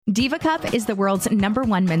Diva Cup is the world's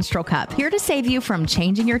 #1 menstrual cup, here to save you from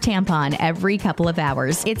changing your tampon every couple of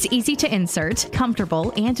hours. It's easy to insert,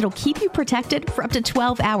 comfortable, and it'll keep you protected for up to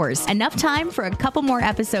 12 hours. Enough time for a couple more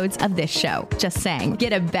episodes of this show. Just saying.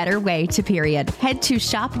 Get a better way to period. Head to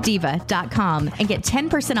shopdiva.com and get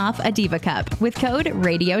 10% off a Diva Cup with code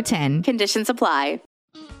RADIO10. Conditions apply.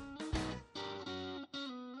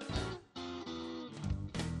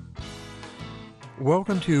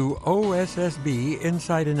 Welcome to OSSB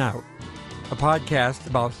Inside and Out, a podcast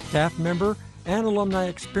about staff member and alumni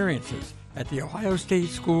experiences at the Ohio State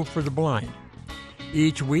School for the Blind.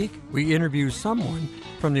 Each week, we interview someone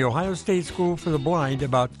from the Ohio State School for the Blind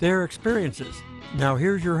about their experiences. Now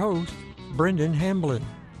here's your host, Brendon Hamblin.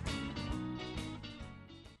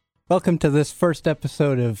 Welcome to this first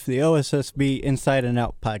episode of the OSSB Inside and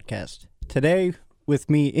Out podcast. Today,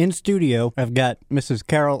 with me in studio, I've got Mrs.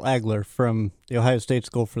 Carol Agler from the Ohio State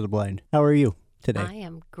School for the Blind. How are you today? I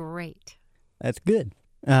am great. That's good.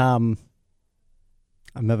 I'm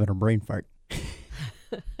having a brain fart.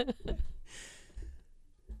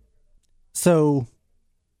 So,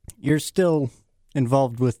 you're still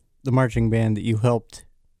involved with the marching band that you helped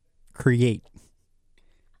create?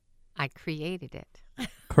 I created it.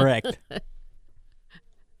 Correct.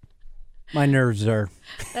 My nerves are...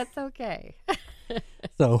 That's okay.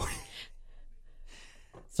 So,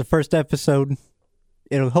 it's the first episode.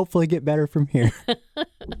 It'll hopefully get better from here.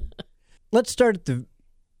 Let's start at the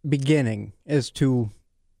beginning as to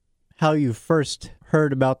how you first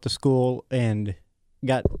heard about the school and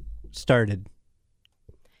got started.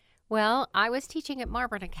 Well, I was teaching at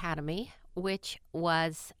Marburn Academy, which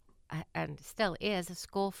was and still is a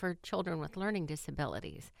school for children with learning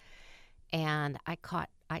disabilities. And I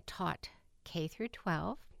taught K through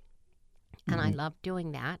 12. And I loved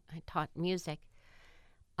doing that. I taught music.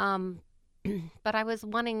 But I was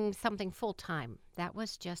wanting something full-time. That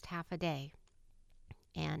was just half a day.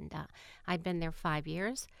 And I'd been there 5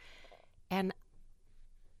 years. And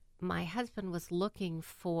my husband was looking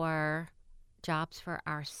for jobs for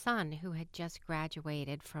our son, who had just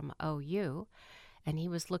graduated from OU. And he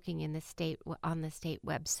was looking on the state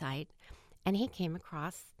website. And he came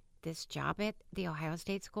across this job at the Ohio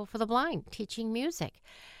State School for the Blind, teaching music.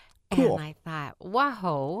 Cool. And I thought,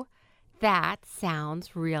 whoa, that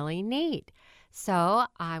sounds really neat. So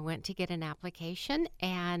I went to get an application,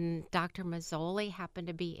 and Dr. Mazzoli happened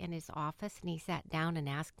to be in his office, and he sat down and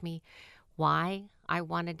asked me why I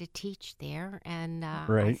wanted to teach there. And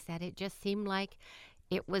I said it just seemed like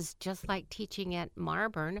it was just like teaching at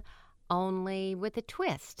Marburn, only with a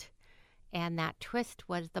twist. And that twist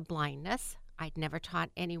was the blindness. I'd never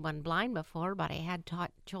taught anyone blind before, but I had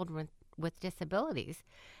taught children with disabilities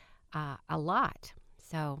a lot.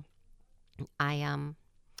 So I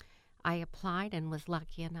applied and was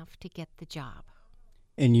lucky enough to get the job.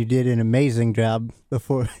 And you did an amazing job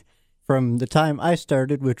from the time I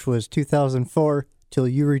started, which was 2004, till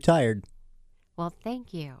you retired. Well,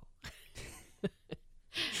 thank you.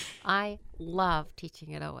 I love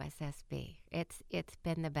teaching at OSSB. It's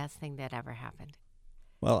been the best thing that ever happened.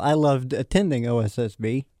 Well, I loved attending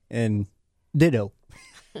OSSB, and ditto.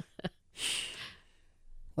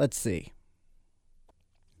 Let's see.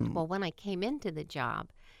 Well, when I came into the job,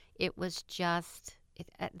 it was just,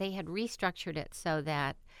 they had restructured it so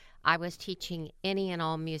that I was teaching any and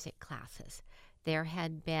all music classes. There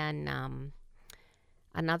had been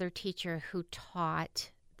another teacher who taught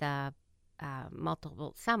the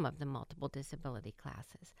some of the multiple disability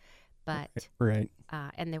classes. But right.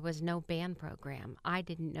 And there was no band program. I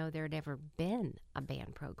didn't know there had ever been a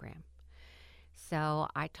band program. So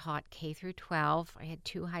I taught K through 12. I had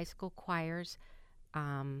 2 high school choirs,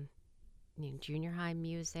 junior high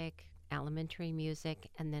music, elementary music,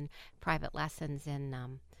 and then private lessons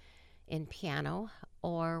in piano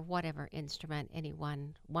or whatever instrument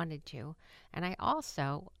anyone wanted to. And I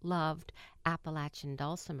also loved Appalachian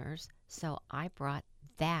dulcimers, so I brought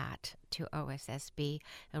that to OSSB,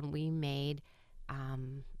 and we made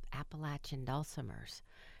Appalachian dulcimers.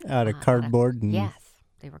 Out of cardboard? Yes.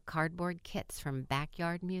 They were cardboard kits from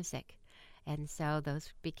Backyard Music. And so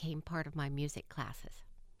those became part of my music classes.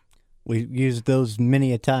 We used those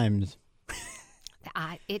many a times.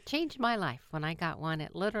 It changed my life. When I got one,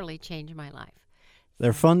 it literally changed my life.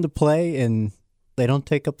 They're fun to play, and they don't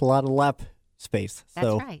take up a lot of lap space. That's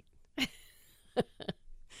right.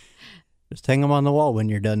 Just hang them on the wall when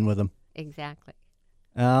you're done with them. Exactly.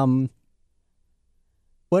 What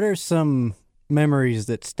are some memories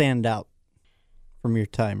that stand out from your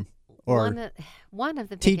time, or one of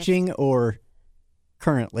the teaching, biggest, or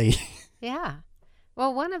currently? Yeah.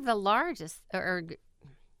 Well, one of the largest or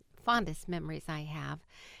fondest memories I have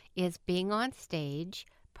is being on stage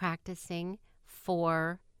practicing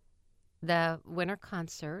for the winter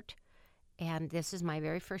concert, and this is my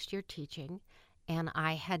very first year teaching, and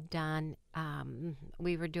I had done,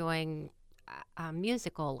 we were doing a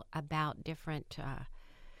musical about different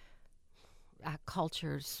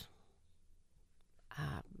cultures,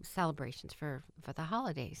 celebrations for the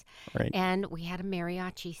holidays. Right. And we had a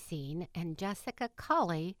mariachi scene, and Jessica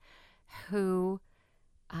Culley, who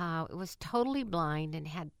was totally blind and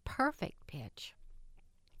had perfect pitch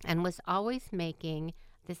and was always making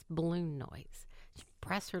this balloon noise. She'd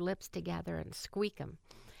press her lips together and squeak them.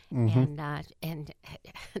 Mm-hmm. And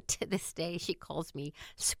to this day, she calls me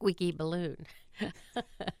Squeaky Balloon.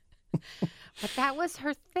 But that was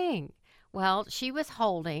her thing. Well, she was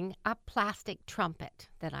holding a plastic trumpet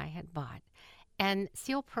that I had bought. And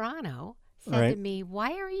Seal Pirano said to me,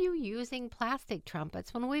 "Why are you using plastic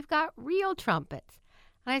trumpets when we've got real trumpets?"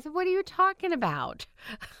 And I said, "What are you talking about?"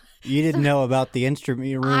 You didn't know about the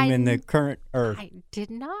instrument room in the current, or I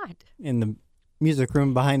did not. in the music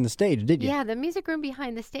room behind the stage, did you? Yeah, the music room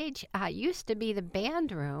behind the stage used to be the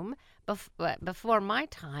band room before my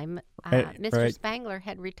time. Mr. Spangler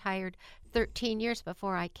had retired 13 years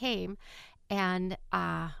before I came, and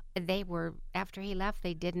they were, after he left,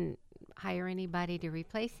 they didn't hire anybody to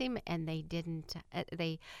replace him, and they didn't.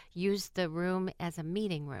 They used the room as a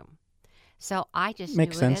meeting room, so I just knew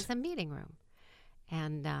it as a meeting room.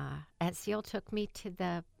 And Seal took me to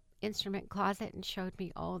the instrument closet and showed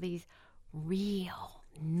me all these real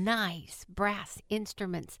nice brass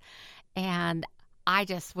instruments, and I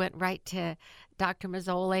just went right to Dr.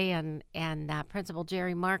 Mazzoli and Principal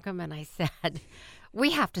Jerry Markham, and I said,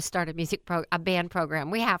 "We have to start a band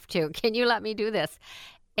program. We have to. Can you let me do this?"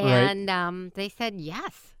 And they said,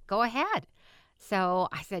 "Yes, go ahead." So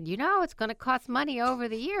I said, "It's going to cost money over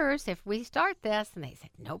the years if we start this." And they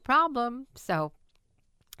said, "No problem." So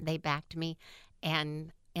they backed me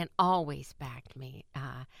and always backed me.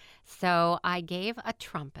 So I gave a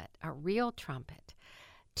trumpet, a real trumpet,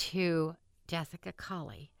 to Jessica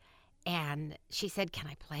Culley. And she said, "Can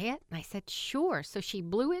I play it?" And I said, "Sure." So she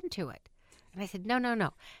blew into it. And I said,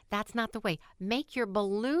 no, that's not the way. Make your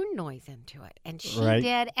balloon noise into it. And she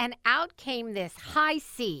did. And out came this high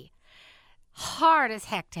C, hard as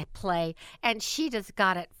heck to play. And she just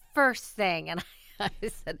got it first thing. And I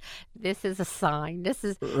said, "This is a sign. This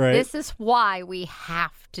is why we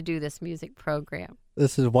have to do this music program.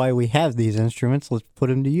 This is why we have these instruments. Let's put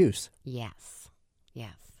them to use." Yes.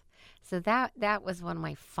 So that was one of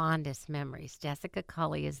my fondest memories. Jessica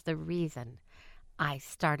Culley is the reason I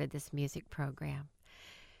started this music program.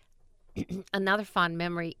 Another fond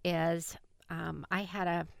memory is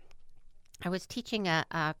I was teaching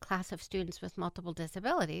a class of students with multiple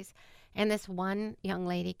disabilities, and this one young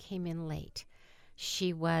lady came in late.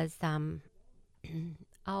 She was,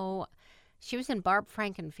 she was in Barb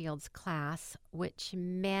Frankenfield's class, which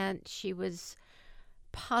meant she was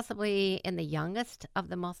possibly in the youngest of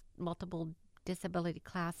the multiple disability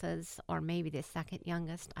classes, or maybe the second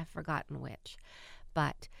youngest. I've forgotten which.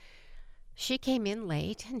 But she came in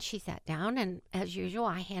late, and she sat down, and as usual,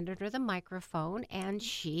 I handed her the microphone, and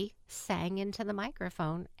she sang into the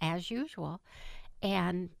microphone as usual.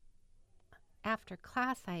 And after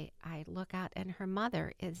class, I look out, and her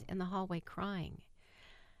mother is in the hallway crying.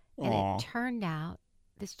 And Aww. it turned out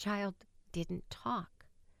this child didn't talk,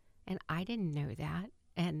 and I didn't know that.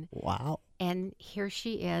 And wow. And here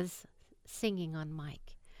she is singing on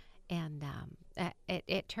mic. And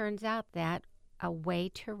it turns out that a way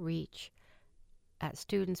to reach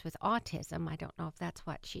students with autism, I don't know if that's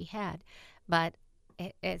what she had, but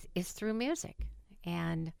it is through music.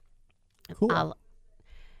 And cool.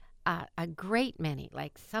 A great many,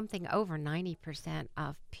 like something over 90%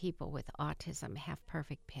 of people with autism have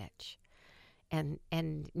perfect pitch. And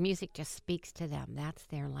music just speaks to them. That's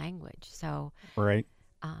their language. So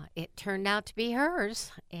it turned out to be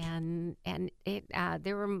hers. And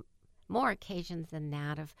there were more occasions than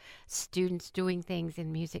that of students doing things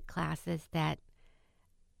in music classes that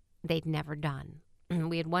they'd never done.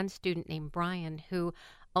 We had one student named Brian who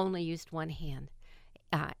only used one hand.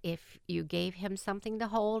 If you gave him something to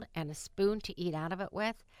hold and a spoon to eat out of it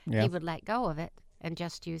with, he would let go of it and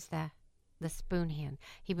just use the spoon hand.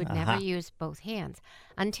 He would never use both hands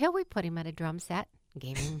until we put him at a drum set,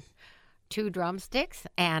 gave him 2 drumsticks,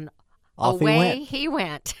 and off away he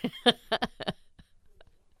went.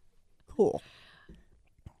 Cool.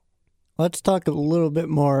 Let's talk a little bit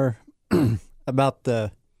more about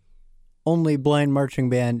the only blind marching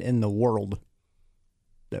band in the world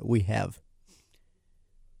that we have.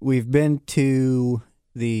 We've been to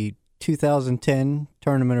the 2010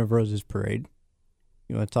 Tournament of Roses Parade.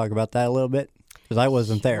 You want to talk about that a little bit? Because I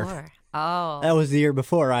wasn't there. Oh. That was the year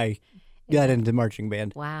before I got into marching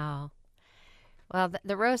band. Wow. Well,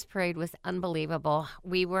 the Rose Parade was unbelievable.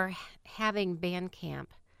 We were having band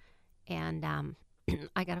camp, and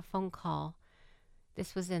I got a phone call.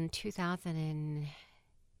 This was in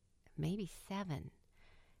 2007,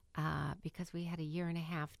 because we had a year and a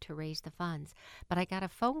half to raise the funds. But I got a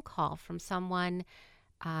phone call from someone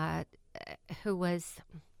who was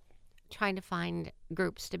trying to find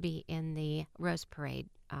groups to be in the Rose Parade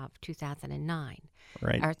of 2009.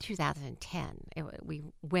 Right. Or 2010. We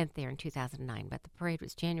went there in 2009, but the parade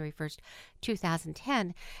was January 1st,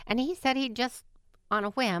 2010. And he said he just, on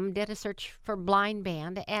a whim, did a search for blind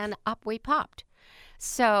band, and up we popped.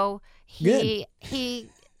 So he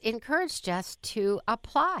encouraged us to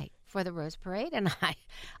apply for the Rose Parade. And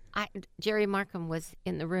Jerry Markham was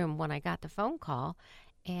in the room when I got the phone call,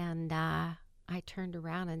 and I turned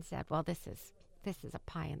around and said, well, this is a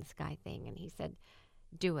pie in the sky thing. And he said,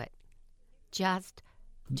 do it. Just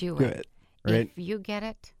do it. Right. If you get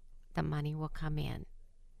it, the money will come in.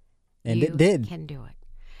 And it did. You can do it.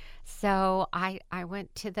 So I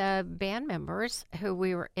went to the band members, who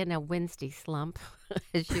we were in a Wednesday slump,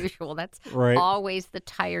 as usual. That's Right. always the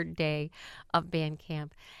tired day of band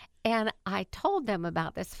camp. And I told them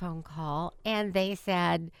about this phone call, and they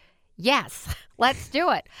said, yes, let's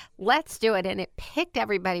do it. Let's do it. And it picked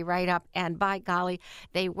everybody right up. And by golly,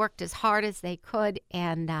 they worked as hard as they could.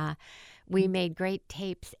 And we made great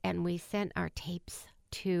tapes, and we sent our tapes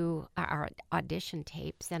to our audition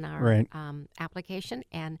tapes and our Right. application.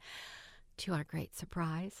 And to our great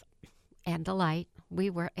surprise and delight, we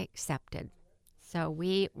were accepted. So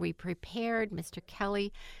we prepared. Mr.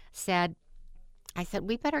 Kelly said,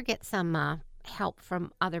 we better get some help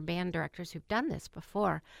from other band directors who've done this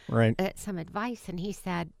before. Right. Some advice. And he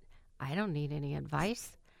said, I don't need any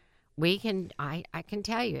advice. I can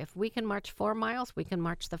tell you, if we can march 4 miles, we can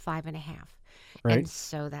march the 5.5. Right. And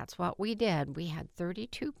so that's what we did. We had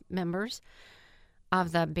 32 members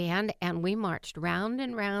of the band, and we marched round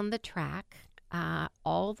and round the track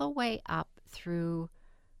all the way up through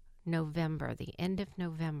November, the end of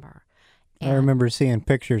November. I remember seeing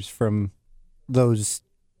pictures from those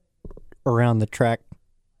around the track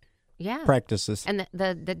practices. And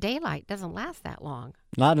the daylight doesn't last that long.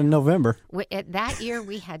 Not in November. That year,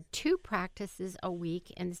 we had 2 practices a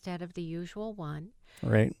week instead of the usual one.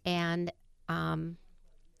 Right. And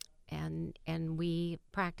we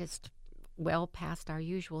practiced well past our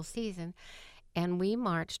usual season. And we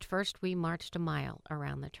marched a mile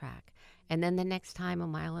around the track. And then the next time,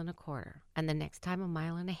 1.25 miles. And the next time, 1.5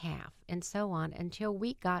 miles. And so on until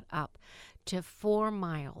we got up to 4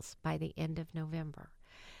 miles by the end of November.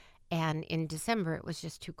 And in December, it was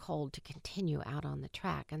just too cold to continue out on the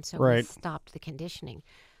track. And so we stopped the conditioning.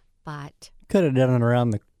 But could have done it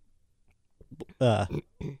around the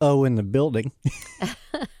in the building.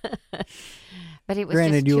 But it was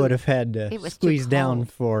granted, just you would have had to squeeze down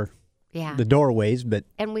for the doorways, but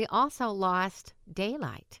and we also lost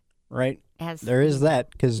daylight. Right. There is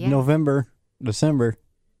that, because November, December,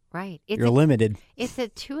 right, you're limited. It's a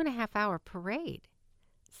 2.5-hour parade,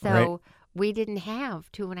 so we didn't have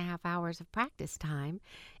 2.5 hours of practice time.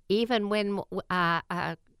 Even when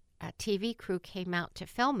a TV crew came out to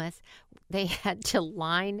film us, they had to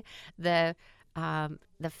line the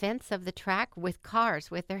fence of the track with cars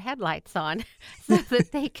with their headlights on so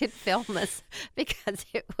that they could film us, because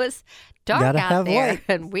it was dark out there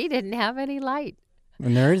and we didn't have any light.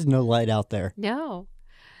 And there is no light out there. No.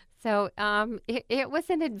 So it was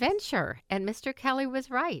an adventure, and Mr. Kelly was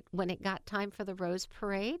right. When it got time for the Rose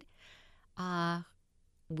Parade,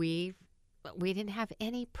 we didn't have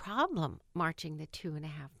any problem marching the 2.5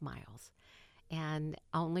 miles. And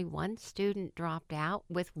only one student dropped out,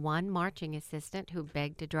 with one marching assistant who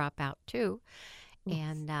begged to drop out too.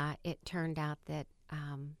 And it turned out that,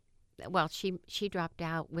 she dropped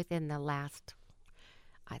out within the last,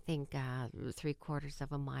 I think,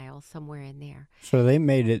 3/4 mile, somewhere in there. So they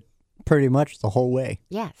made it pretty much the whole way.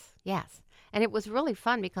 Yes. And it was really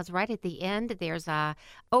fun, because right at the end, there's a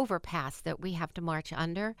overpass that we have to march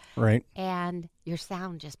under. Right. And your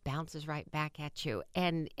sound just bounces right back at you.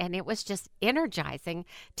 And it was just energizing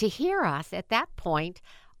to hear us at that point,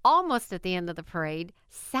 almost at the end of the parade,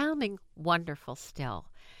 sounding wonderful still.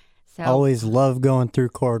 So always love going through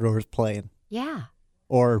corridors playing. Yeah.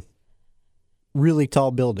 Or really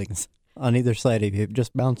tall buildings on either side of you. It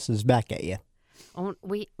just bounces back at you.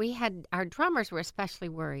 We had, our drummers were especially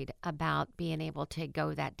worried about being able to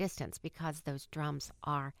go that distance, because those drums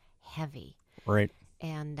are heavy. Right.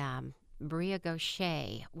 And Bria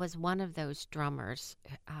Gaucher was one of those drummers.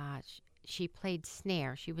 She played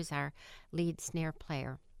snare. She was our lead snare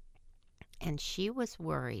player. And she was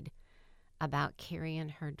worried about carrying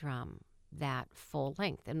her drum that full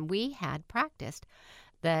length. And we had practiced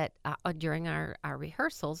that during our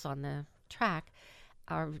rehearsals on the track,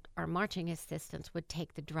 our marching assistants would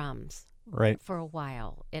take the drums for a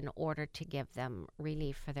while in order to give them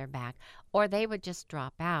relief for their back, or they would just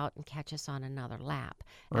drop out and catch us on another lap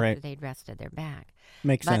after they'd rested their back.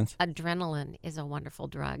 Makes sense. Adrenaline is a wonderful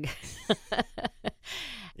drug.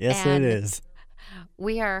 Yes, it is.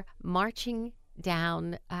 We are marching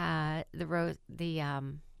down the road,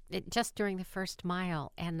 just during the first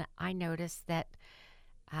mile, and I noticed that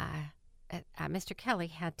Mr. Kelly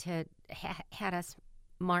had us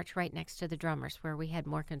march right next to the drummers, where we had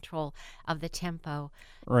more control of the tempo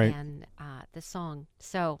and the song.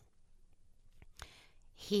 So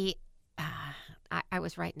I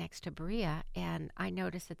was right next to Bria, and I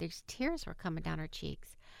noticed that these tears were coming down her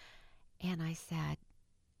cheeks, and I said,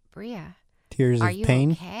 "Bria, tears are of you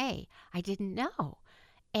pain?" Okay? I didn't know,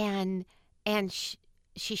 and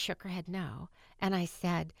she shook her head no, and I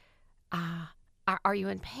said, Are you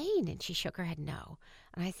in pain?" And she shook her head no.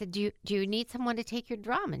 And I said, do you need someone to take your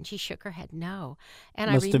drum? And she shook her head no.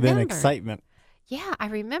 And Must have been excitement. Yeah, I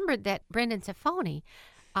remembered that Brendon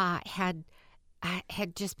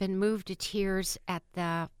had just been moved to tears at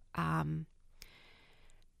the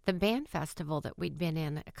band festival that we'd been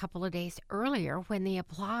in a couple of days earlier, when the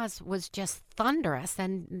applause was just thunderous,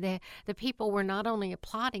 and the people were not only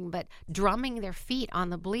applauding but drumming their feet on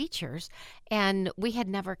the bleachers, and we had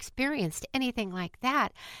never experienced anything like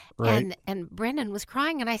that. And Brendon was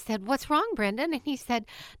crying, and I said, "What's wrong, Brendon?" And he said,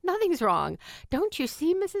 "Nothing's wrong. Don't you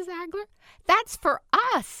see, Mrs. Agler? That's for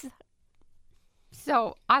us."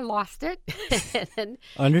 So I lost it.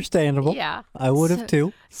 Understandable. Yeah. I would have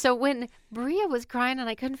too. So when Bria was crying and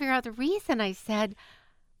I couldn't figure out the reason, I said,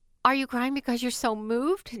 "Are you crying because you're so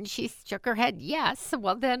moved?" And she shook her head, "Yes."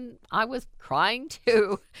 Well, then I was crying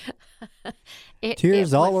too.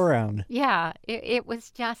 Tears all around. Yeah. It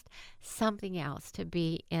was just something else to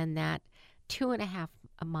be in that 2.5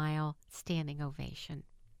 mile standing ovation.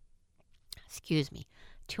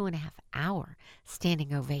 2.5 hour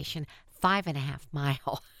standing ovation. 5.5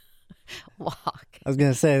 mile walk. I was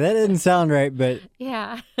going to say, that didn't sound right, but...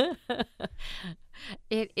 Yeah.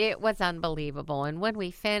 It was unbelievable. And when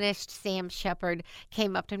we finished, Sam Shepard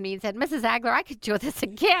came up to me and said, "Mrs. Agler, I could do this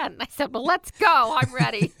again." I said, "Well, let's go. I'm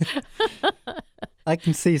ready." I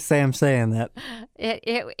can see Sam saying that.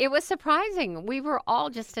 It was surprising. We were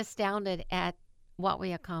all just astounded at what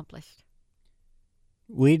we accomplished.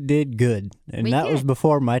 We did good. And that was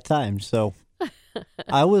before my time, so...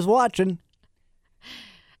 I was watching.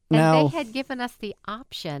 And they had given us the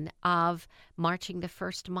option of marching the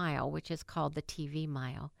first mile, which is called the TV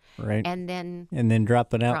mile. Right. And then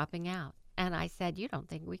dropping out. And I said, "You don't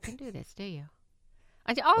think we can do this, do you?"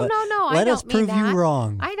 I said, "Oh, no, I don't mean that. Let us prove you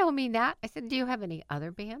wrong." I don't mean that. I said, "Do you have any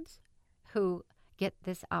other bands who get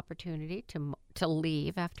this opportunity to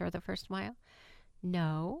leave after the first mile?"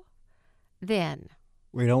 "No." "Then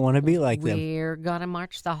we don't want to be like them. We're going to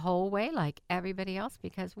march the whole way like everybody else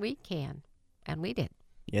because we can." And we did.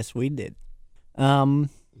 Yes, we did. Let's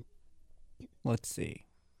see.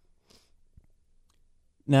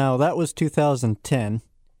 Now, that was 2010.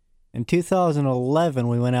 In 2011,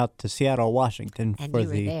 we went out to Seattle, Washington. And you were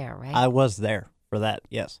there, right? I was there for that,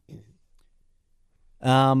 yes.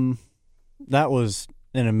 That was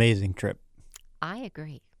an amazing trip. I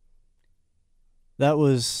agree. That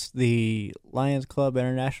was the Lions Club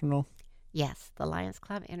International? Yes, the Lions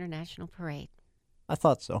Club International Parade. I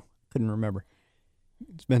thought so. Couldn't remember.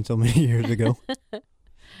 It's been so many years ago.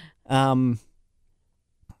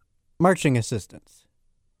 Marching assistants.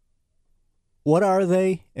 What are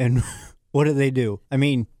they and what do they do? I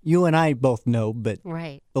mean, you and I both know, but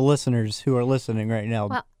the listeners who are listening right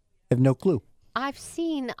now have no clue. I've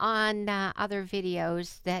seen on other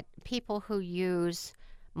videos that people who use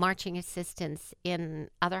marching assistants in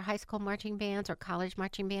other high school marching bands or college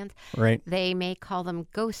marching bands, they may call them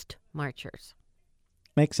ghost marchers.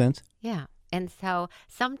 Makes sense. Yeah. And so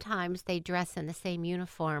sometimes they dress in the same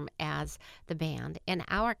uniform as the band. In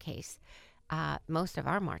our case, most of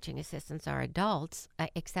our marching assistants are adults,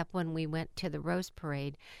 except when we went to the Rose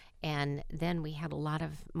Parade. And then we had a lot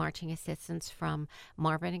of marching assistants from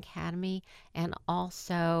Marvin Academy and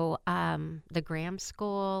also the Graham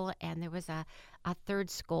School. And there was a third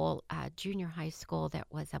school, junior high school, that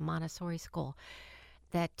was a Montessori school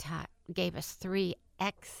that gave us 3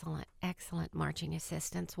 excellent marching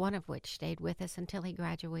assistants, one of which stayed with us until he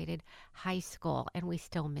graduated high school. And we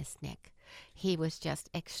still miss Nick. He was just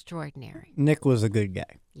extraordinary. Nick was a good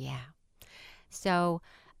guy. Yeah. So...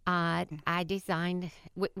 I designed,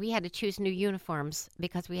 we had to choose new uniforms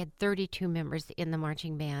because we had 32 members in the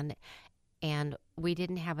marching band, and we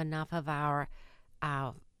didn't have enough of our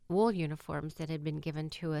wool uniforms that had been given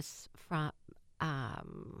to us from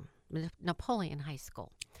Napoleon High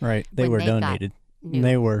School. Right. They were donated.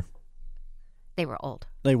 They were old.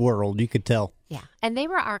 They were old. You could tell. Yeah. And they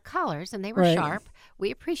were our colors, and they were sharp.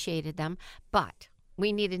 We appreciated them, but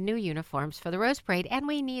we needed new uniforms for the Rose Parade, and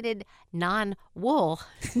we needed non-wool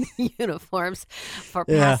uniforms for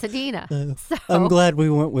Pasadena. So, I'm glad we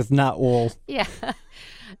went with not wool. Yeah.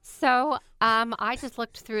 So I just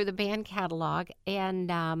looked through the band catalog, and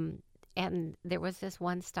there was this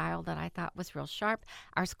one style that I thought was real sharp.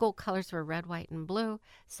 Our school colors were red, white, and blue,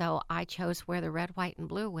 so I chose where the red, white, and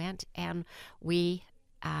blue went, and we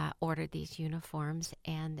ordered these uniforms,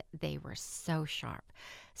 and they were so sharp.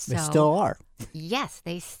 So, they still are. Yes,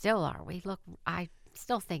 they still are. I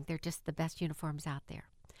still think they're just the best uniforms out there.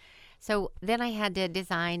 So then I had to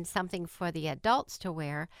design something for the adults to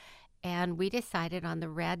wear, and we decided on the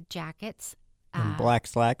red jackets. And black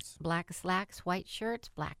slacks. Black slacks, white shirts,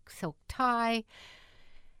 black silk tie.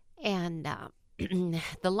 And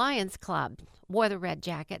the Lions Club wore the red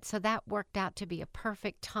jacket, so that worked out to be a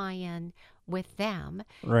perfect tie-in with them.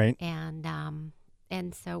 Right. And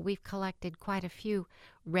so we've collected quite a few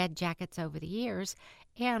red jackets over the years,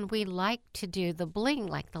 and we like to do the bling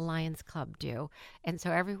like the Lions Club do. And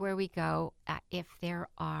so everywhere we go, if there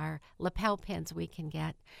are lapel pins we can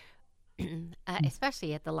get,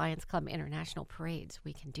 especially at the Lions Club International Parades,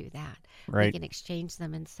 we can do that. Right. We can exchange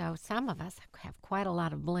them, and so some of us have quite a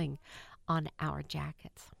lot of bling on our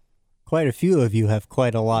jackets. Quite a few of you have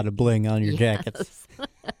quite a lot of bling on your jackets.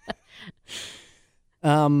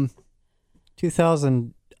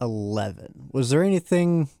 2011. Was there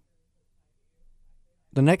anything?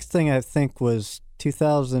 The next thing I think was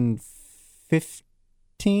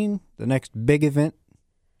 2015, the next big event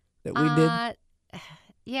that we did.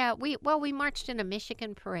 Yeah, we marched in a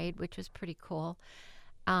Michigan parade, which was pretty cool.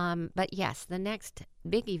 But yes, the next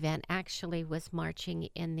big event actually was marching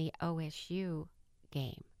in the OSU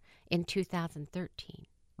game in 2013.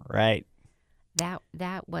 Right. That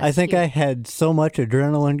was I think huge. I had so much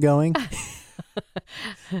adrenaline going.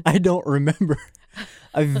 I don't remember.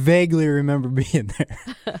 I vaguely remember being there.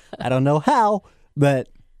 I don't know how, but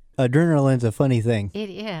adrenaline's a funny thing. It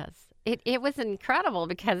is. It was incredible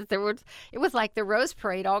because it was like the Rose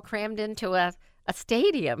Parade all crammed into a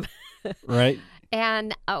stadium. Right.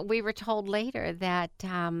 And we were told later that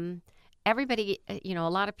everybody, a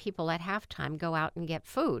lot of people at halftime go out and get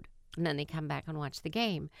food, and then they come back and watch the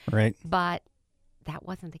game. Right. But that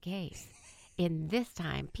wasn't the case. In this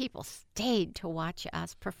time, people stayed to watch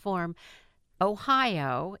us perform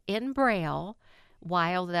Ohio in Braille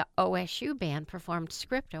while the OSU band performed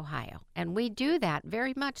Script Ohio. And we do that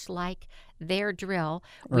very much like their drill.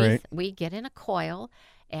 Right. We get in a coil,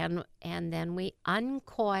 and then we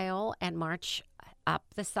uncoil and march up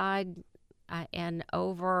the side and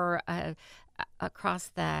over across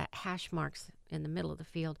the hash marks in the middle of the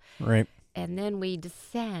field. Right. And then we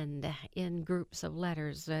descend in groups of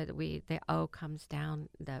letters. The O comes down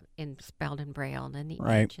spelled in Braille, and then the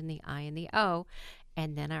H and the I and the O.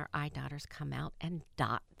 And then our eye dotters come out and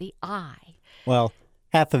dot the I. Well,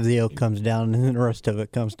 half of the O comes down, and then the rest of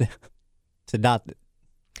it comes down to dot it.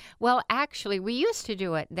 Well, actually, we used to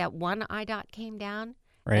do it that one I dot came down,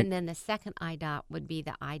 right, and then the second I dot would be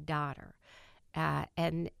the I dotter.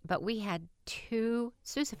 But we had 2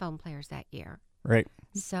 sousaphone players that year. Right.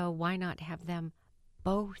 So why not have them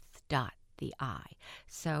both dot the I?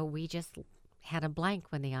 So we just had a blank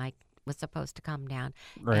when the I was supposed to come down,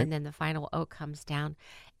 right, and then the final O comes down.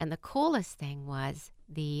 And the coolest thing was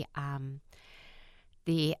the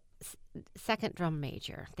second drum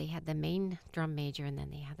major. They had the main drum major, and then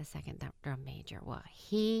they had the second drum major. Well,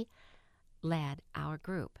 he led our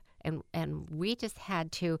group, and we just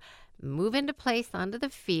had to move into place onto the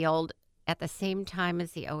field at the same time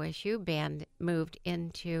as the OSU band moved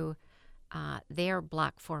into their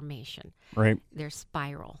block formation, right, their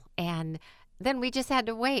spiral. And then we just had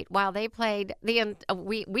to wait while they played. We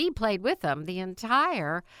played with them the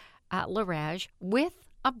entire Larege with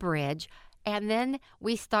a bridge, and then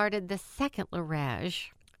we started the second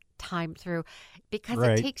Larege time through because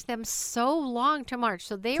right, it takes them so long to march.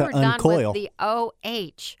 So they to were done uncoil with the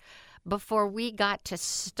OH before we got to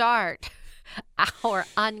start our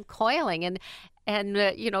uncoiling.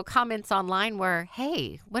 And comments online were,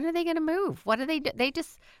 hey, when are they going to move? What are they do?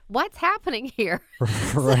 What's happening here?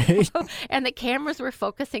 Right. And the cameras were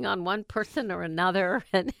focusing on one person or another.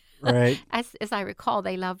 And right. as I recall,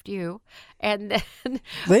 they loved you. And then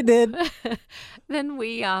they did. Then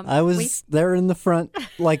we I was there in the front,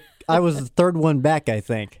 like I was the third one back, I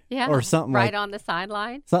think. Yeah. Or something right on the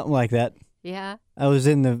sideline. Something like that. Yeah. I was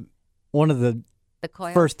in one of the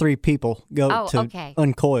coil? first 3 people go to okay.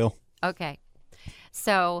 uncoil. Okay.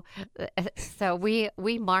 So we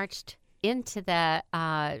marched into the,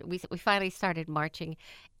 we finally started marching,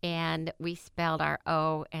 and we spelled our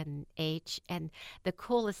O and H. And the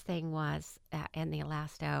coolest thing was, in the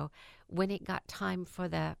last O, when it got time for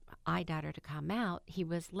the eye daughter to come out, he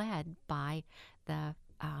was led by the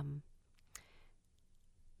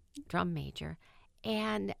drum major.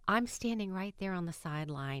 And I'm standing right there on the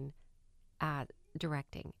sideline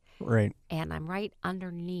directing. Right. And I'm right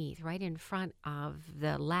underneath, right in front of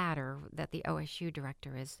the ladder that the OSU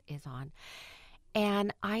director is on.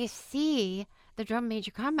 And I see the drum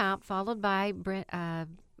major come out, followed by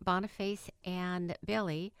Boniface and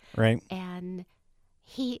Billy. Right. And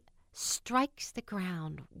he strikes the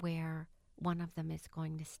ground where one of them is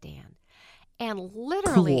going to stand. And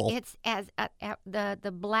literally, Cool. it's as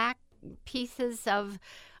the black pieces of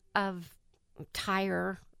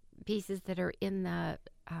tire pieces that are in the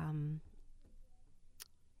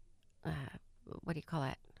what do you call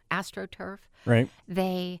it? AstroTurf. Right.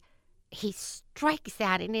 He strikes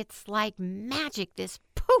that, and it's like magic. This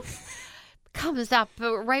poof comes up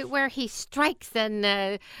right where he strikes, and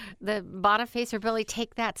the Boniface or Billy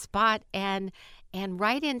take that spot, and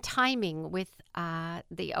right in timing with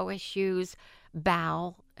the OSU's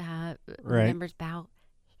bow, Right. members bow.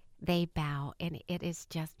 They bow, and it is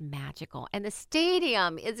just magical. And the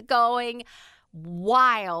stadium is going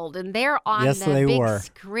wild, and they're on Yes, the they big were.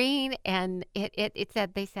 screen, and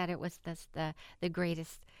they said it was the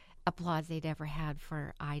greatest applause they'd ever had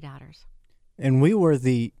for eye daughters. And we were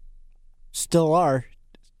still are,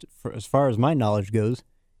 as far as my knowledge goes,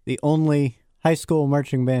 the only high school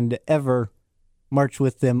marching band to ever march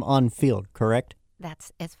with them on field, correct?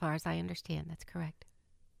 That's as far as I understand. That's correct.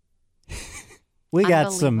 We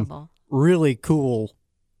got some Unbelievable. really cool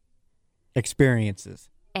experiences.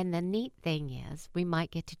 And the neat thing is, we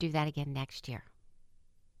might get to do that again next year.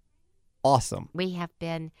 Awesome. We have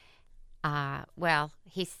been,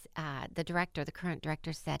 he's the current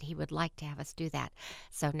director said he would like to have us do that.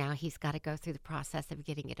 So now he's got to go through the process of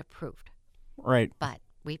getting it approved. Right. But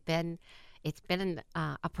it's been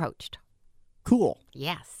approached. Cool.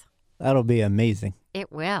 Yes, That'll be amazing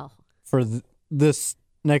it will. for this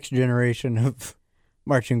next generation of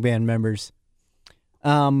marching band members.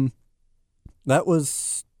 That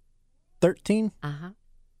was 13. Uh-huh.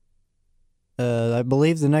 I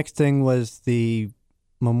believe the next thing was the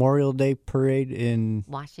Memorial Day parade in...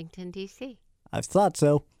 Washington, D.C. I thought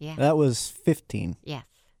so. Yeah. That was 15. Yes.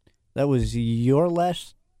 That was your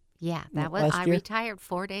last... Yeah, that was. Last I year? retired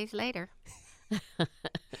 4 days later.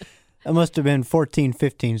 That must have been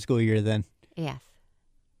 14-15 school year then. Yes.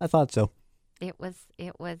 I thought so. It was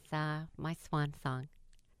my swan song.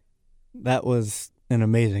 That was an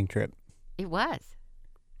amazing trip. It was.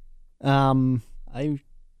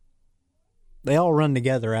 They all run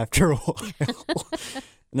together after a while.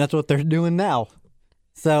 And that's what they're doing now.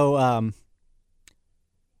 So,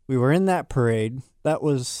 we were in that parade. That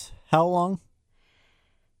was how long?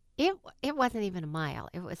 It wasn't even a mile.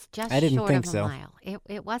 It was just I didn't short think of a so. mile.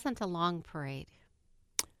 It wasn't a long parade.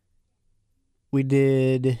 We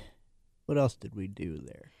did... What else did we do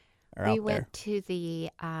there? Or We out went there? to the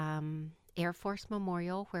Air Force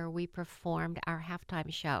Memorial where we performed our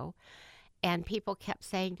halftime show. And people kept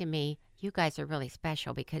saying to me, you guys are really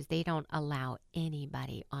special because they don't allow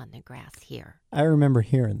anybody on the grass here. I remember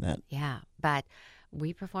hearing that. Yeah, but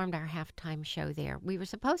we performed our halftime show there. We were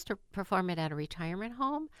supposed to perform it at a retirement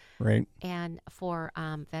home Right. and for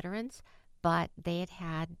veterans, but they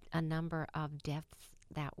had a number of deaths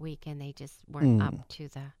that week, and they just weren't up to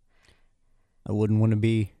the... I wouldn't want to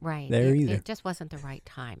be there either. It just wasn't the right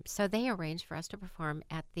time. So they arranged for us to perform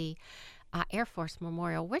at the Air Force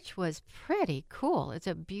Memorial, which was pretty cool. It's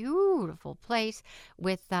a beautiful place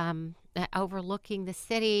with overlooking the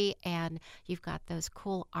city, and you've got those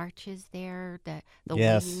cool arches there, the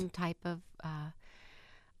Yes. wing type of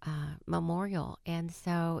memorial. And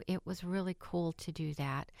so it was really cool to do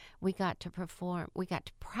that. We got to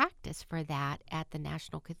practice for that at the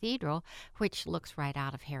National Cathedral, which looks right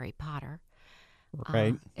out of Harry Potter.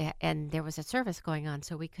 Right. And there was a service going on,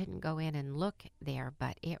 so we couldn't go in and look there,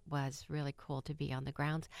 but it was really cool to be on the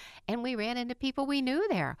grounds. And we ran into people we knew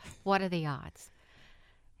there. What are the odds?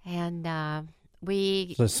 And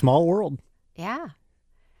It's a small world. yeah,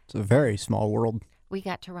 It's a very small world. we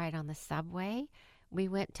got to ride on the subway. We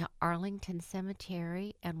went to Arlington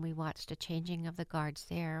Cemetery, and we watched a changing of the guards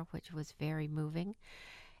there, which was very moving.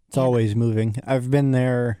 It's always moving. I've been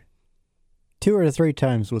there 2 or 3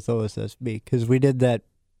 times with OSSB because we did that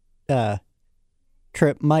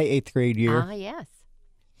trip my 8th grade year. Ah, yes.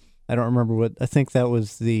 I don't remember I think that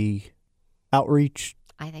was the outreach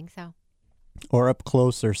I think so. or up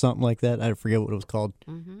close or something like that. I forget what it was called.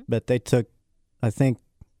 Mm-hmm. But they took, I think,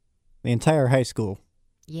 the entire high school.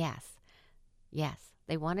 Yes.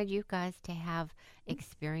 They wanted you guys to have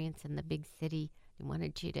experience in the big city. They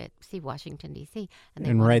wanted you to see Washington, D.C.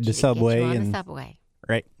 And ride the subway. Get you on the subway.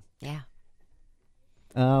 Right. Yeah.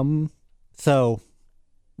 So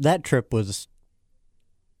that trip was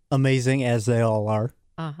amazing, as they all are.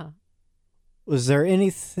 Uh-huh. Was there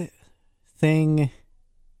anything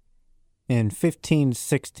in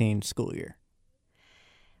 15-16 school year?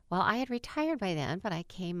 Well, I had retired by then, but I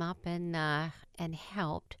came up and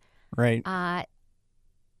helped. Right.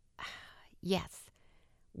 Yes.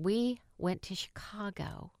 We went to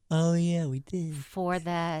Chicago. Oh, yeah, we did. For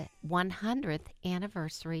the 100th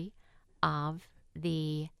anniversary of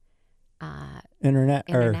the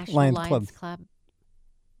International Lions Club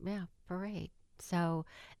parade. So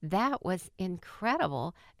that was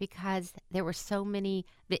incredible because there were so many,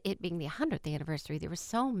 it being the 100th anniversary, there were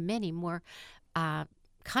so many more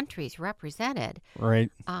countries represented. Right.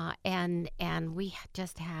 And we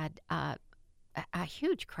just had a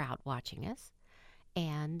huge crowd watching us.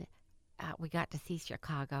 And we got to see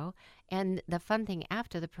Chicago. And the fun thing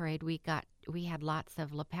after the parade, we had lots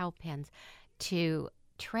of lapel pins to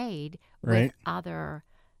trade with other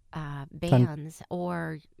bands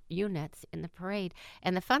or units in the parade.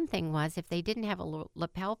 And the fun thing was, if they didn't have a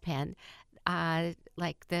lapel pin,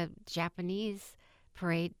 like the Japanese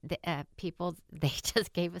parade people, they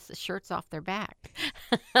just gave us the shirts off their back.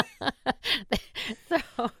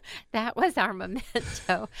 So that was our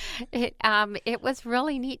memento. It was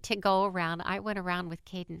really neat to go around. I went around with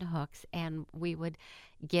Caden hooks, and we would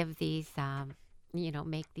give these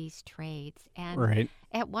make these trades. And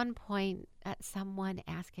at one point, someone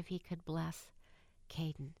asked if he could bless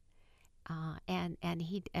Caden, and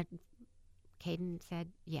Caden said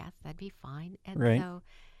yes, that'd be fine. And so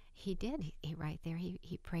he did. He right there.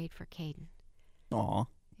 He prayed for Caden. Aw,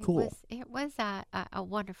 cool. It was a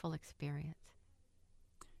wonderful experience.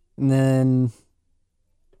 And then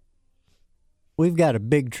we've got a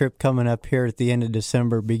big trip coming up here at the end of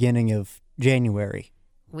December, beginning of January.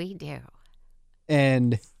 We do.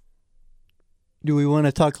 And do we want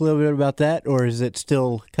to talk a little bit about that, or is it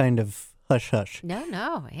still kind of hush-hush?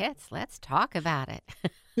 No. Let's talk about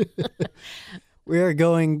it. We are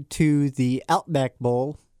going to the Outback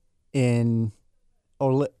Bowl in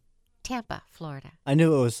Tampa, Florida. I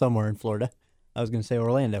knew it was somewhere in Florida. I was going to say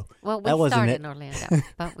Orlando. Well, we started in Orlando,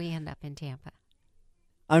 but we end up in Tampa.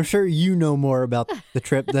 I'm sure you know more about the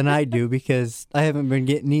trip than I do because I haven't been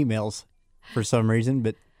getting emails for some reason,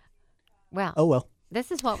 but well. This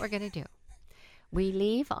is what we're going to do. We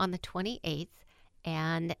leave on the 28th,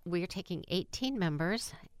 and we're taking 18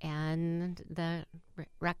 members and the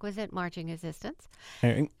requisite marching assistants.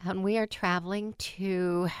 Right. And we are traveling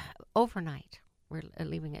to overnight. We're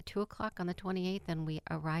leaving at 2 o'clock on the 28th, and we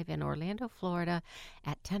arrive in Orlando, Florida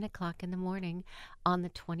at 10 o'clock in the morning on the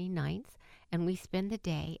 29th. And we spend the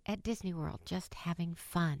day at Disney World just having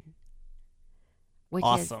fun. Which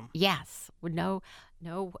awesome. Yes. No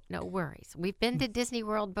worries. We've been to Disney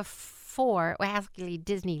World before, well, actually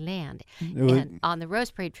Disneyland, and on the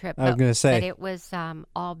Rose Parade trip. I was going to say. But it was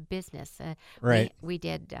all business. Right. We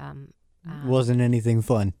did. Wasn't anything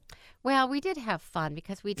fun. Well, we did have fun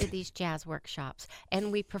because we did these jazz workshops,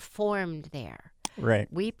 and we performed there. Right.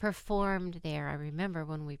 We performed there. I remember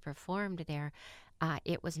when we performed there,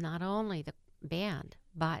 it was not only the band,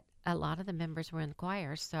 but a lot of the members were in the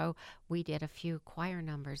choir, so we did a few choir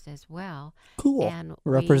numbers as well. Cool. And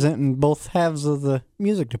representing both halves of the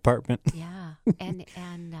music department. Yeah, and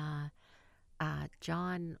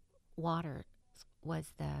John Waters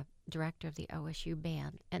was the director of the OSU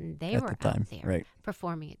band, and they were out there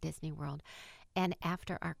performing at Disney World. And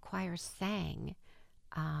after our choir sang,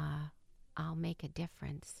 "I'll Make a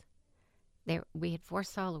Difference," we had 4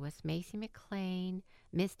 soloists: Macy McLean,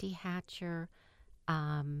 Misty Hatcher,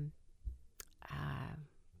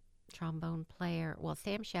 trombone player. Well,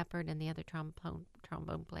 Sam Shepard and the other trombone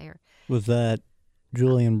player. Was that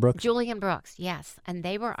Julian Brooks? Julian Brooks, yes, and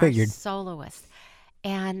they were our soloists.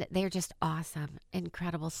 And they're just awesome,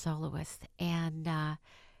 incredible soloists. And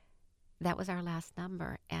that was our last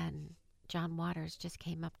number. And John Waters just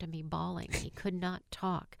came up to me bawling. He could not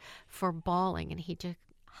talk for bawling. And he just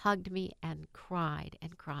hugged me and cried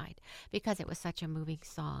because it was such a moving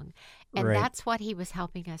song. And that's what he was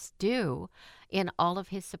helping us do in all of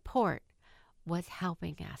his support, was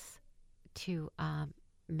helping us to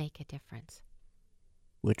make a difference.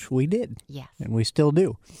 Which we did. Yes. And we still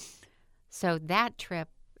do. So that trip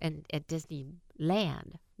at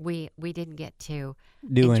Disneyland we didn't get to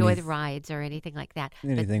Do enjoy the rides or anything like that.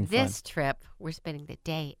 anything But this trip, we're spending the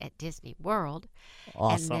day at Disney World.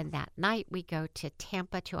 Awesome. And then that night we go to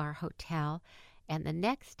Tampa to our hotel. And the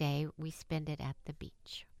next day we spend it at the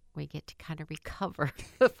beach. We get to kind of recover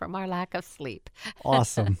from our lack of sleep.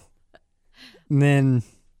 Awesome. And then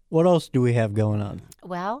what else do we have going on?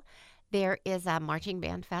 Well, there is a marching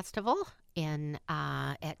band festival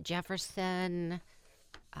at Jefferson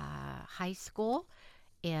High School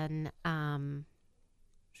in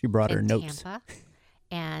She brought her notes. Tampa,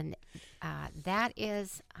 and that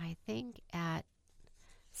is, I think, at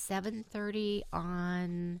 7:30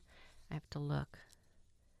 on. I have to look.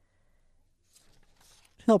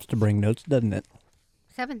 Helps to bring notes, doesn't it?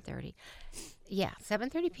 7:30. Yeah,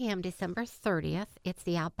 7:30 p.m. December 30th. It's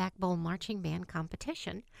the Outback Bowl Marching Band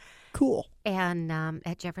competition. Cool. And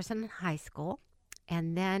at Jefferson High School.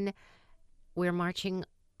 And then we're marching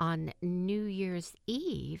on New Year's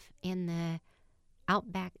Eve in the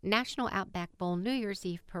National Outback Bowl New Year's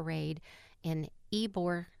Eve Parade in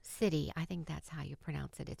Ybor City. I think that's how you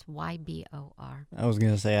pronounce it. It's Ybor. I was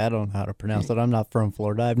going to say, I don't know how to pronounce it. I'm not from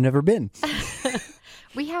Florida. I've never been.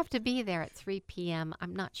 We have to be there at 3 p.m.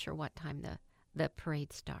 I'm not sure what time the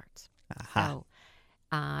parade starts. Aha. So,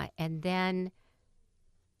 and then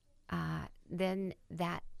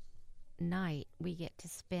that night we get to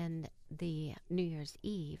spend the New Year's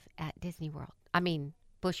Eve at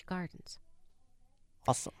Busch Gardens.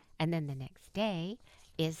 Awesome. And then the next day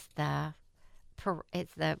is the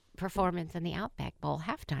performance in the Outback Bowl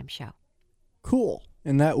halftime show. Cool.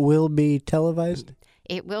 And that will be televised?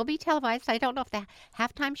 It will be televised. I don't know if the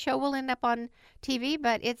halftime show will end up on TV,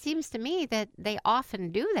 but it seems to me that they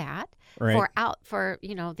often do that for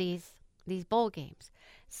these bowl games.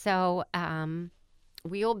 So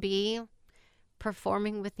we'll be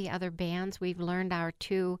performing with the other bands. We've learned our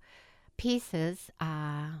two pieces.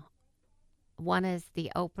 One is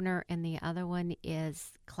the opener, and the other one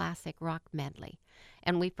is classic rock medley.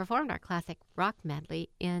 And we performed our classic rock medley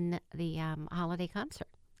in the holiday concert.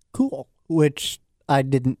 Cool. Which I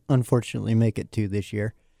didn't, unfortunately, make it to this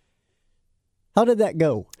year. How did that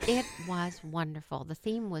go? It was wonderful. The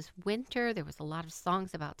theme was winter. There was a lot of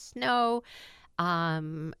songs about snow,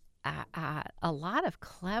 a lot of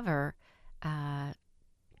clever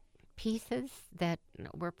pieces that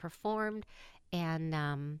were performed,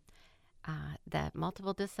 and the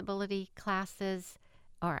multiple disability classes,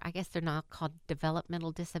 or I guess they're not called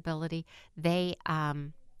developmental disability, they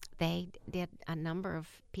did a number of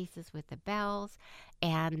pieces with the bells,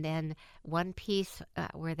 and then one piece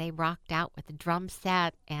where they rocked out with the drum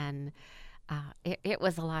set, and it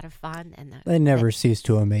was a lot of fun. And they never cease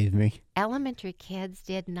to amaze me. Elementary kids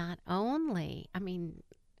did not only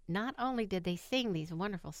did they sing these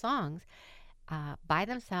wonderful songs by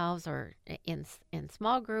themselves or in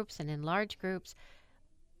small groups and in large groups,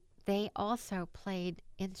 they also played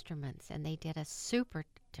instruments, and they did a super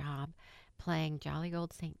job playing Jolly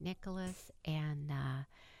Old St. Nicholas, and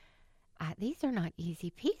these are not easy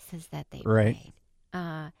pieces that they played.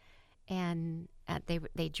 And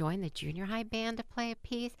they joined the junior high band to play a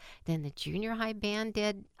piece. Then the junior high band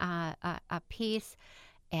did a piece,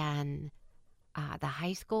 and the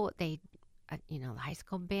high school the high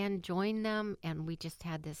school band joined them, and we just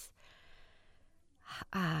had this.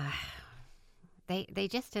 They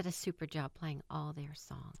just did a super job playing all their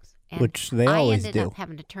songs. And which they always do. I ended up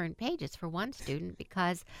having to turn pages for one student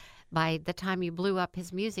because by the time you blew up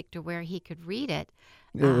his music to where he could read it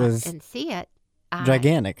was and see it.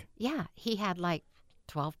 Gigantic. Yeah, he had like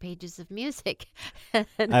 12 pages of music.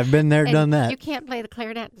 I've been there, done that. You can't play the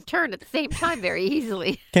clarinet and turn at the same time very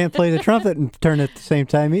easily. Can't play the trumpet and turn at the same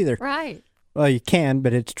time either. Right. Well, you can,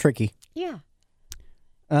 but it's tricky. Yeah.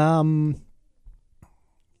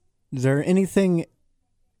 Is there anything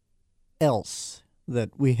else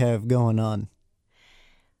that we have going on?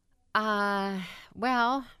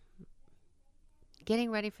 Well,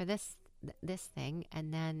 getting ready for this thing,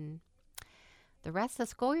 and then the rest of the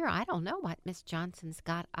school year, I don't know what Miss Johnson's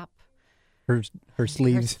got up her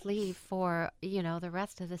sleeves. Her sleeve for the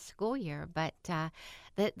rest of the school year. But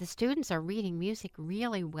the students are reading music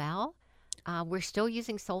really well. We're still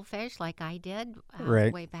using solfege like I did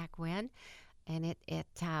way back when, and it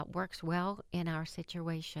works well in our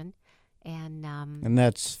situation. And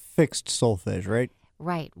that's fixed solfege, right?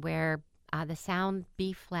 Right, where the sound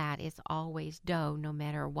B flat is always do, no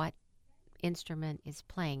matter what instrument is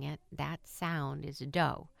playing it. That sound is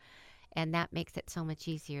do, and that makes it so much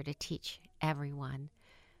easier to teach everyone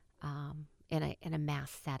in a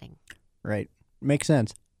mass setting. Right, makes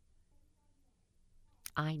sense.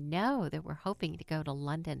 I know that we're hoping to go to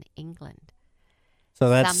London, England. So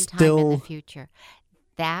that's sometime still in the future.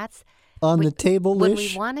 That's on the table. When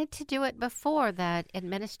we wanted to do it before, the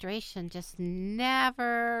administration just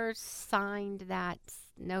never signed that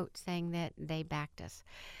note saying that they backed us.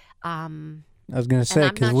 I was going to say,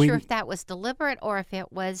 and I'm not sure if that was deliberate or if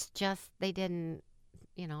it was just they didn't,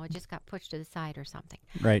 it just got pushed to the side or something.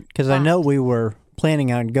 Right, because I know we were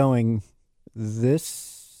planning on going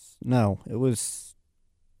No, it was,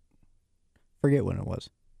 forget when it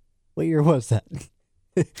was. What year was that?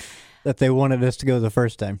 That they wanted us to go the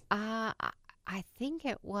first time? I think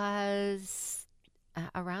it was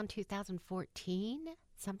around 2014,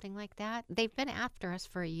 something like that. They've been after us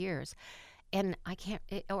for years. And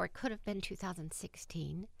or it could have been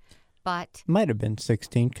 2016, but... Might have been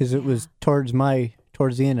 16, because it was towards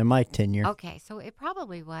the end of my tenure. Okay, so it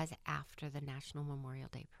probably was after the National Memorial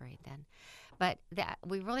Day Parade then. But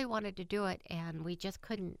we really wanted to do it, and we just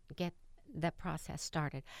couldn't get the process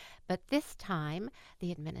started. But this time,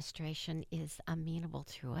 the administration is amenable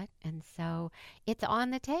to it, and so it's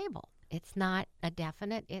on the table. It's not a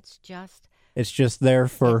definite, it's just there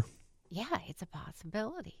for... It's a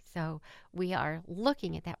possibility. So we are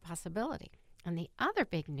looking at that possibility. And the other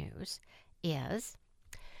big news is,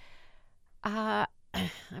 I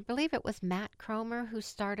believe it was Matt Cromer who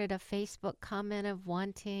started a Facebook comment of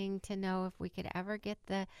wanting to know if we could ever get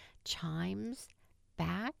the chimes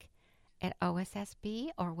back at OSSB,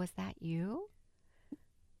 or was that you?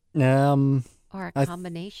 Or a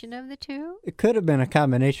combination of the two? It could have been a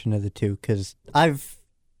combination of the two, because I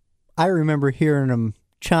remember hearing them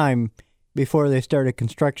chime before they started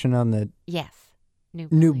construction on the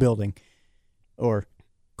new building, or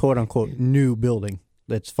quote unquote new building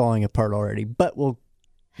that's falling apart already. But we'll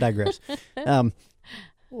digress.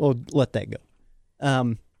 We'll let that go.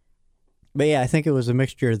 But yeah, I think it was a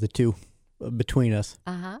mixture of the two between us.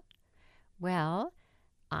 Well,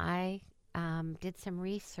 I did some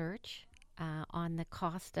research on the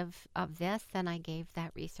cost of this, and I gave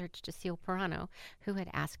that research to Seal Perano, who had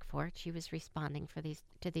asked for it. She was responding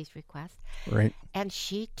to these requests. Right. And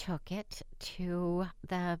she took it to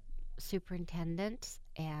the superintendent,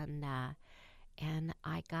 and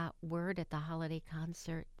I got word at the holiday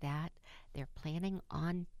concert that they're planning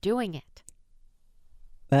on doing it.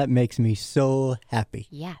 That makes me so happy.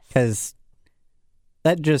 Yes. Because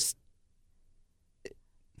that just...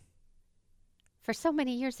 For so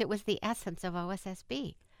many years, it was the essence of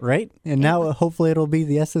OSSB. Right? And now hopefully it'll be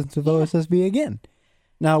the essence of OSSB again.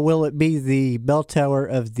 Now, will it be the bell tower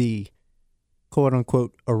of the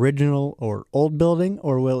quote-unquote original or old building,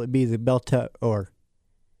 or will it be the bell tower, or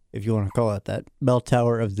if you want to call it that, bell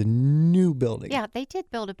tower of the new building? Yeah, they did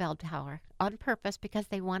build a bell tower on purpose because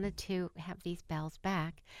they wanted to have these bells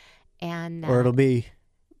back. Or it'll be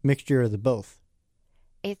a mixture of the both.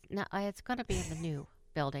 It's going to be in the new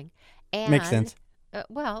building. And, makes sense.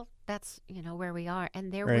 Well, that's, where we are.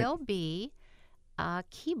 And there will be a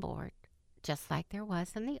keyboard, just like there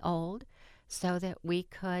was in the old, so that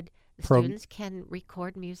students can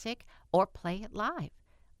record music or play it live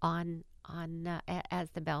as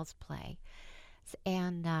the bells play.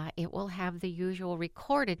 And it will have the usual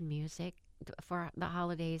recorded music for the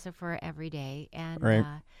holidays or for every day. And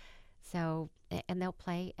and they'll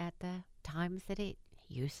play at the times that it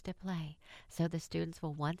used to play. So the students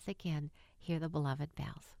will once again hear the beloved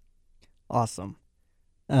bells. Awesome.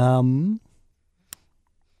 Trying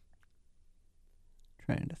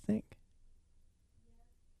to think.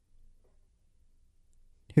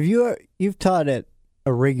 You've taught at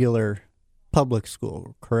a regular public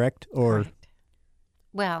school, correct? Correct.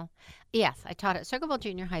 Well, yes, I taught at Circleville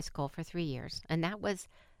Junior High School for 3 years, and that was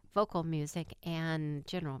vocal music and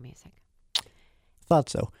general music. Thought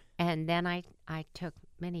so. And then I took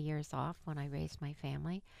many years off when I raised my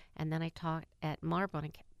family, and then I taught at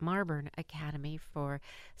Marburn Academy for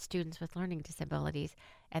students with learning disabilities,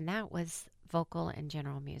 and that was vocal and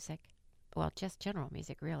general music. Well, just general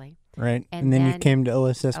music, really. Right. And then you came to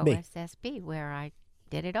OSSB. OSSB, where I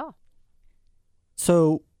did it all.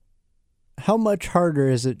 So how much harder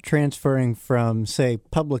is it transferring from, say,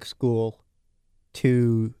 public school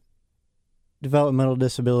to developmental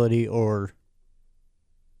disability or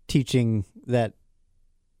teaching that?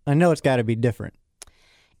 I know it's got to be different.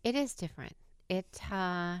 It is different.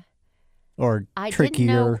 Or I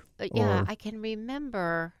trickier. Didn't know, I can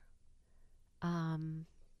remember.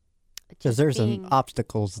 Because there's some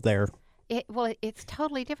obstacles there. It's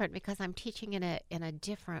totally different because I'm teaching in a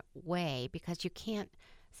different way, because you can't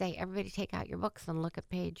say, everybody take out your books and look at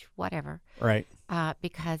page whatever. Right.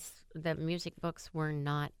 Because the music books were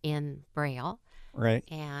not in Braille. Right.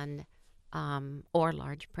 And or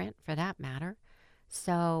large print for that matter.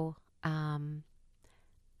 So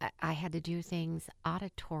I had to do things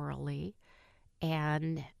auditorily,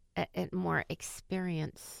 and more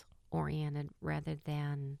experience oriented rather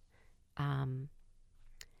than, I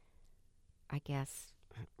guess,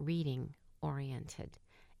 reading oriented.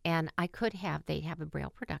 And they'd have a Braille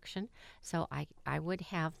production, so I would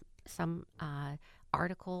have some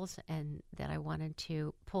articles and that I wanted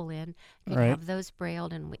to pull in, could Right. have those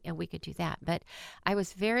brailled, and we could do that. But I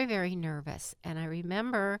was very, very nervous, and I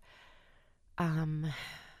remember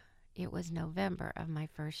it was November of my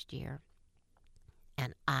first year,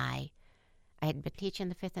 and I had been teaching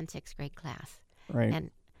the 5th and 6th grade class, Right.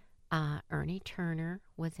 and Ernie Turner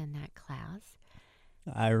was in that class.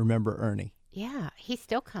 I remember Ernie. Yeah, he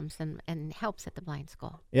still comes and helps at the blind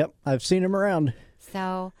school. Yep, I've seen him around.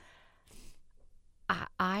 So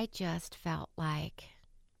I just felt like,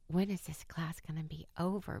 when is this class going to be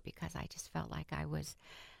over? Because I just felt like I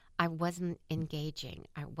wasn't engaging.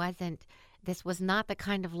 This was not the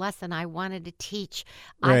kind of lesson I wanted to teach.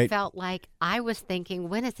 Right. I felt like I was thinking,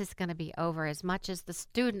 when is this going to be over? As much as the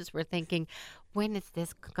students were thinking, when is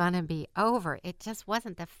this going to be over? It just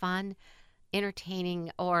wasn't the fun,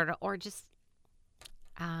 entertaining, or just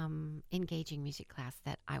engaging music class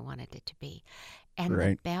that I wanted it to be. And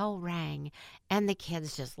Right. the bell rang, and the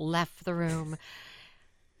kids just left the room.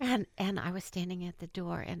 And I was standing at the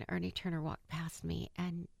door, and Ernie Turner walked past me,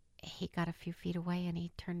 and he got a few feet away, and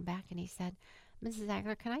he turned back, and he said, "Mrs.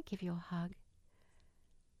 Agler, can I give you a hug?"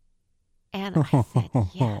 And I said,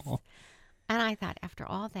 yes. And I thought, after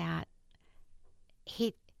all that,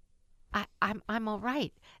 I'm all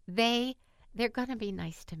right. They're going to be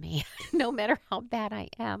nice to me, no matter how bad I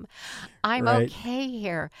am. I'm Right. okay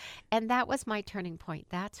here. And that was my turning point.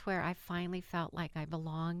 That's where I finally felt like I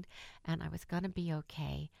belonged, and I was going to be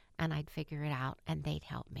okay, and I'd figure it out, and they'd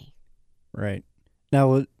help me. Right.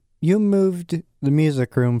 Now, you moved the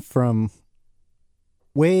music room from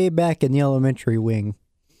way back in the elementary wing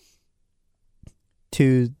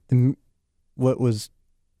to what was,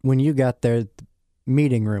 when you got there, the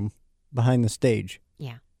meeting room behind the stage.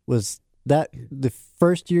 Yeah. Was that the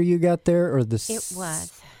first year you got there, or the? It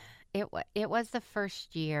was. It was the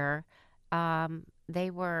first year.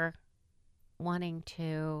 They were wanting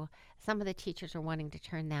to. Some of the teachers were wanting to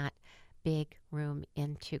turn that big room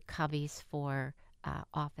into cubbies for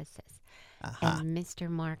offices. Aha. And Mr.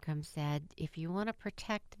 Markham said, if you want to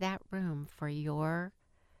protect that room for your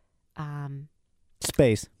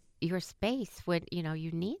Space. you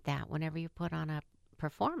need that whenever you put on a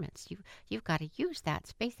performance. You've got to use that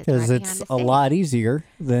space. Because right it's behind the a stage. lot easier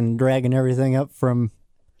than dragging everything up from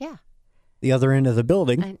Yeah. the other end of the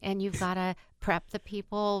building. And you've got to prep the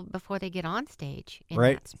people before they get on stage in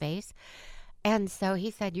Right. that space. And so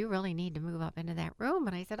he said, you really need to move up into that room.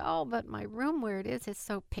 And I said, oh, but my room where it is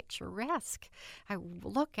so picturesque. I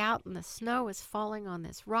look out and the snow is falling on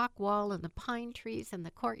this rock wall and the pine trees in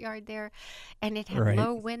the courtyard there. And it had Right.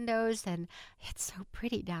 low windows, and it's so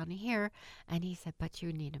pretty down here. And he said, but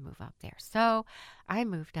you need to move up there. So I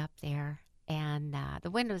moved up there, and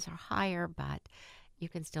the windows are higher, but you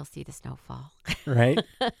can still see the snowfall. Right.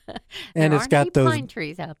 There And it's aren't got any those pine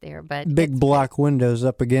trees out there, but big it's block windows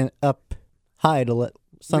up high to let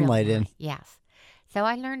sunlight really in. high. Yes. So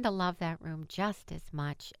I learned to love that room just as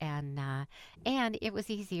much, and it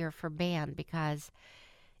was easier for band because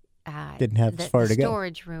Didn't have the as far to go.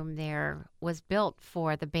 storage room there was built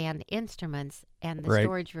for the band instruments, and the Right.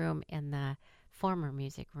 storage room in the former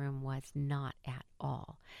music room was not at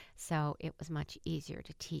all. So it was much easier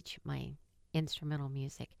to teach my instrumental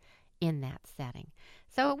music in that setting.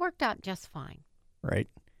 So it worked out just fine. Right.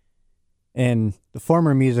 And the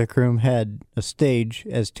former music room had a stage,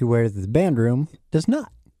 as to where the band room does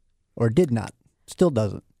not, or did not, still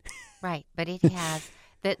doesn't. Right, but it has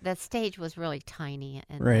the stage was really tiny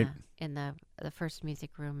in Right. in the first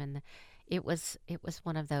music room, and it was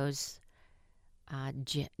one of those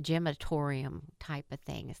gymatorium type of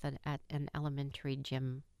things, an elementary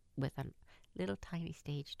gym with a little tiny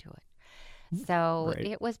stage to it. So Right.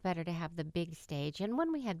 it was better to have the big stage. And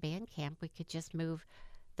when we had band camp, we could just move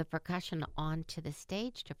the percussion onto the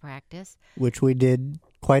stage to practice. Which we did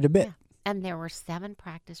quite a bit. Yeah. And there were 7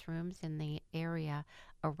 practice rooms in the area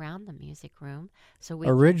around the music room. So we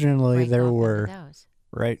could Originally break there off into were those.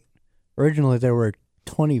 right. Originally there were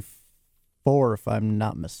 24, if I'm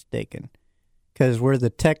not mistaken, because where the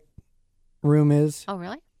tech room is Oh,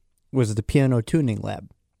 really? was the piano tuning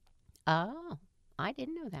lab. Oh, I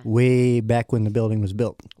didn't know that. Way back when the building was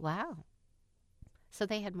built. Wow. So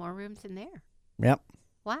they had more rooms in there. Yep.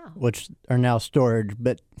 Wow. Which are now storage,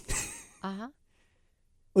 but Uh-huh.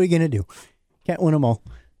 what are you going to do? Can't win them all.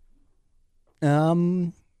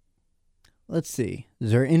 Let's see.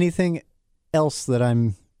 Is there anything else that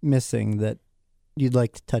I'm missing that you'd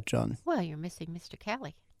like to touch on? Well, you're missing Mr.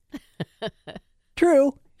 Kelly.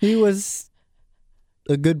 True. He was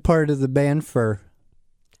a good part of the band for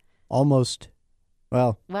almost,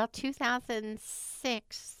 Well,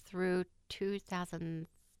 2006 through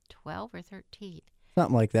 2012 or 13.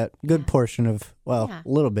 something like that. Good portion of, Yeah. a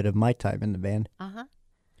little bit of my time in the band. Uh-huh.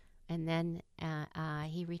 And then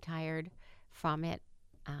he retired from it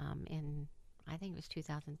in, I think it was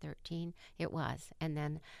 2013. It was. And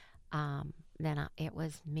then it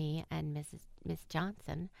was me and Miss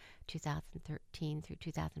Johnson, 2013 through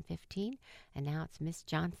 2015. And now it's Miss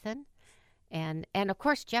Johnson. And of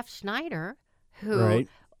course, Jeff Schneider, who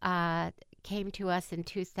came to us in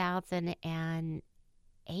 2008,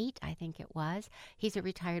 I think it was. He's a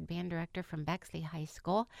retired band director from Bexley High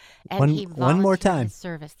School. And he one more time. his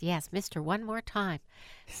service. Yes, Mr. One More Time.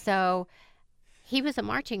 So he was a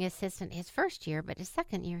marching assistant his first year, but his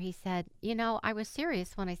second year he said, I was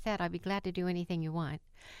serious when I said I'd be glad to do anything you want.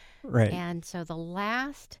 Right. And so the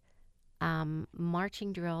last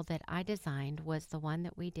marching drill that I designed was the one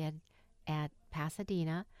that we did at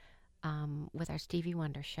Pasadena with our Stevie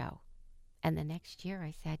Wonder show. And the next year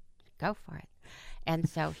I said, go for it. And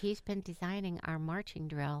so he's been designing our marching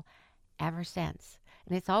drill ever since.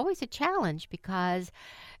 And it's always a challenge because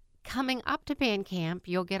coming up to band camp,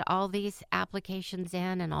 you'll get all these applications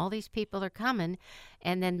in and all these people are coming.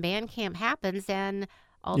 And then band camp happens and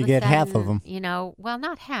all You of a get sudden, half of 'em. Well,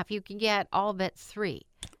 not half. You can get all but 3.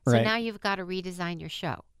 So Right. now you've got to redesign your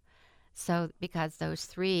show. So because those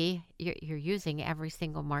 3, you're using every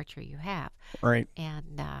single marcher you have. Right.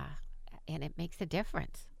 And it makes a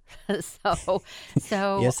difference. so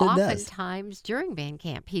Yes, it does. oftentimes during band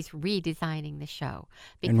camp, he's redesigning the show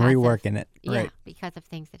And reworking it. Yeah, Right. because of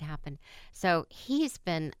things that happen. So he's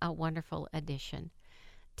been a wonderful addition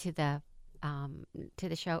to the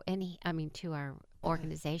show, and to our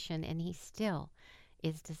organization. And he still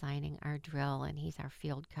is designing our drill, and he's our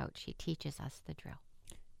field coach. He teaches us the drill.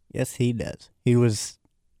 Yes, he does. He was.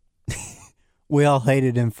 We all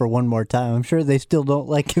hated him for One More Time. I'm sure they still don't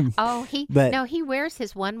like him. Oh, he wears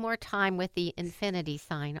his One More Time with the infinity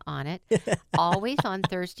sign on it. Always on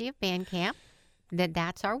Thursday of band camp.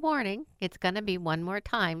 That's our warning. It's going to be one more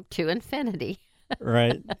time to infinity.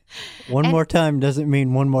 Right. One more time doesn't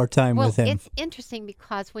mean one more time with him. Well, it's interesting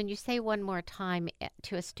because when you say one more time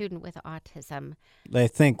to a student with autism, They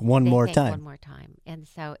think one more time. One more time. And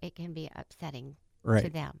so it can be upsetting Right. to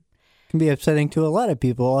them. Can be upsetting to a lot of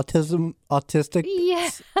people,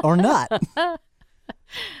 autistic or not.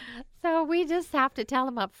 So we just have to tell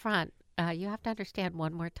them up front, you have to understand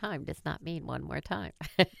one more time does not mean one more time.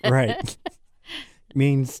 Right.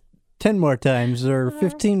 Means 10 more times or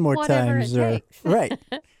 15 more whatever times. it takes. Right.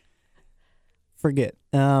 Forget.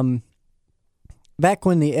 Back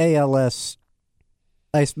when the ALS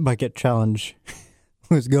Ice Bucket Challenge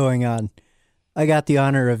was going on, I got the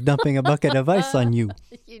honor of dumping a bucket of ice on you.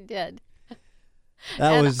 You did.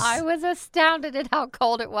 I was astounded at how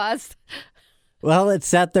cold it was. Well, it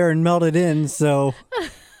sat there and melted in, so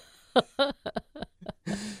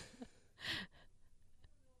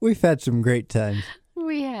we've had some great times.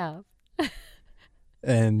 We have.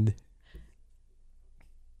 And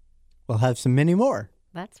we'll have some many more.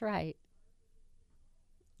 That's right.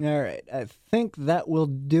 All right. I think that will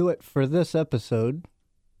do it for this episode.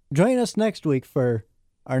 Join us next week for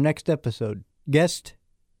our next episode. Guest,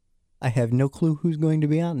 I have no clue who's going to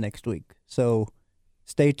be on next week, so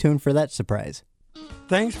stay tuned for that surprise.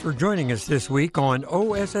 Thanks for joining us this week on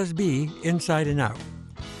OSSB Inside and Out.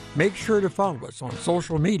 Make sure to follow us on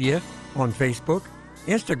social media on Facebook,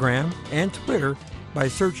 Instagram, and Twitter by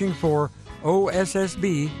searching for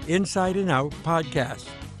OSSB Inside and Out Podcast.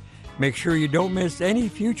 Make sure you don't miss any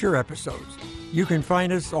future episodes. You can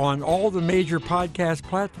find us on all the major podcast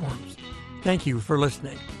platforms. Thank you for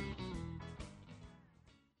listening.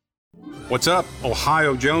 What's up?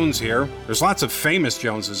 Ohio Jones here. There's lots of famous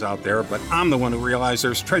Joneses out there, but I'm the one who realized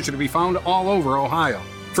there's treasure to be found all over Ohio.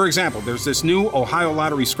 For example, there's this new Ohio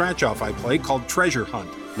Lottery scratch-off I play called Treasure Hunt.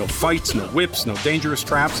 No fights, no whips, no dangerous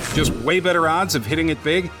traps, just way better odds of hitting it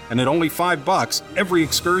big, and at only $5, every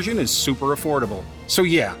excursion is super affordable. So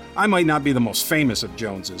yeah, I might not be the most famous of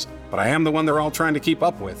Joneses, but I am the one they're all trying to keep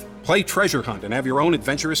up with. Play Treasure Hunt and have your own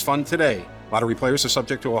adventurous fun today. Lottery players are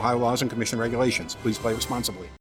subject to Ohio laws and commission regulations. Please play responsibly.